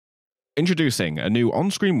Introducing a new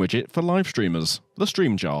on-screen widget for live streamers, the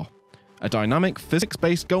Stream Jar, a dynamic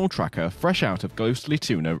physics-based goal tracker fresh out of Ghostly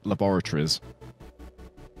Tuna Laboratories.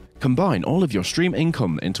 Combine all of your stream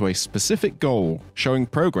income into a specific goal, showing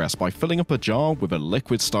progress by filling up a jar with a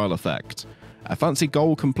liquid style effect, a fancy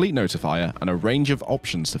goal complete notifier, and a range of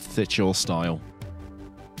options to fit your style.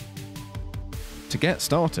 To get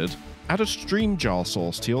started, add a Stream Jar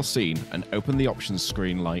source to your scene and open the options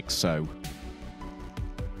screen like so.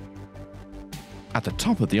 At the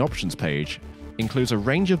top of the options page includes a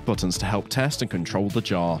range of buttons to help test and control the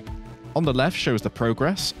jar. On the left shows the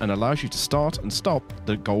progress and allows you to start and stop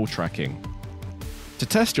the goal tracking. To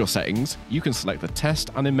test your settings, you can select the test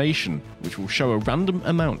animation, which will show a random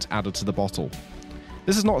amount added to the bottle.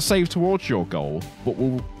 This is not saved towards your goal, but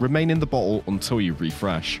will remain in the bottle until you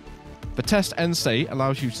refresh. The test end state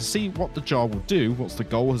allows you to see what the jar will do once the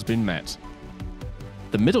goal has been met.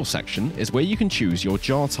 The middle section is where you can choose your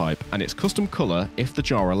jar type and its custom colour if the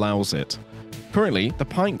jar allows it. Currently, the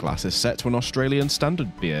pint glass is set to an Australian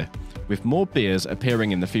standard beer, with more beers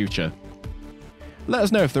appearing in the future. Let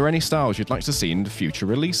us know if there are any styles you'd like to see in the future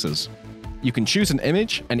releases. You can choose an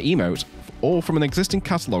image, an emote, or from an existing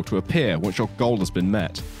catalogue to appear once your goal has been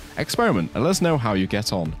met. Experiment and let us know how you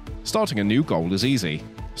get on. Starting a new goal is easy.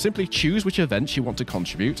 Simply choose which events you want to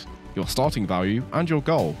contribute, your starting value, and your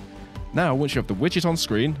goal. Now, once you have the widget on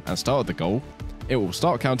screen and started the goal, it will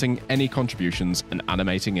start counting any contributions and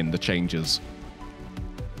animating in the changes.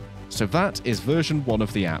 So that is version 1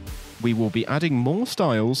 of the app. We will be adding more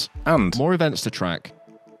styles and more events to track.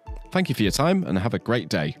 Thank you for your time and have a great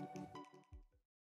day.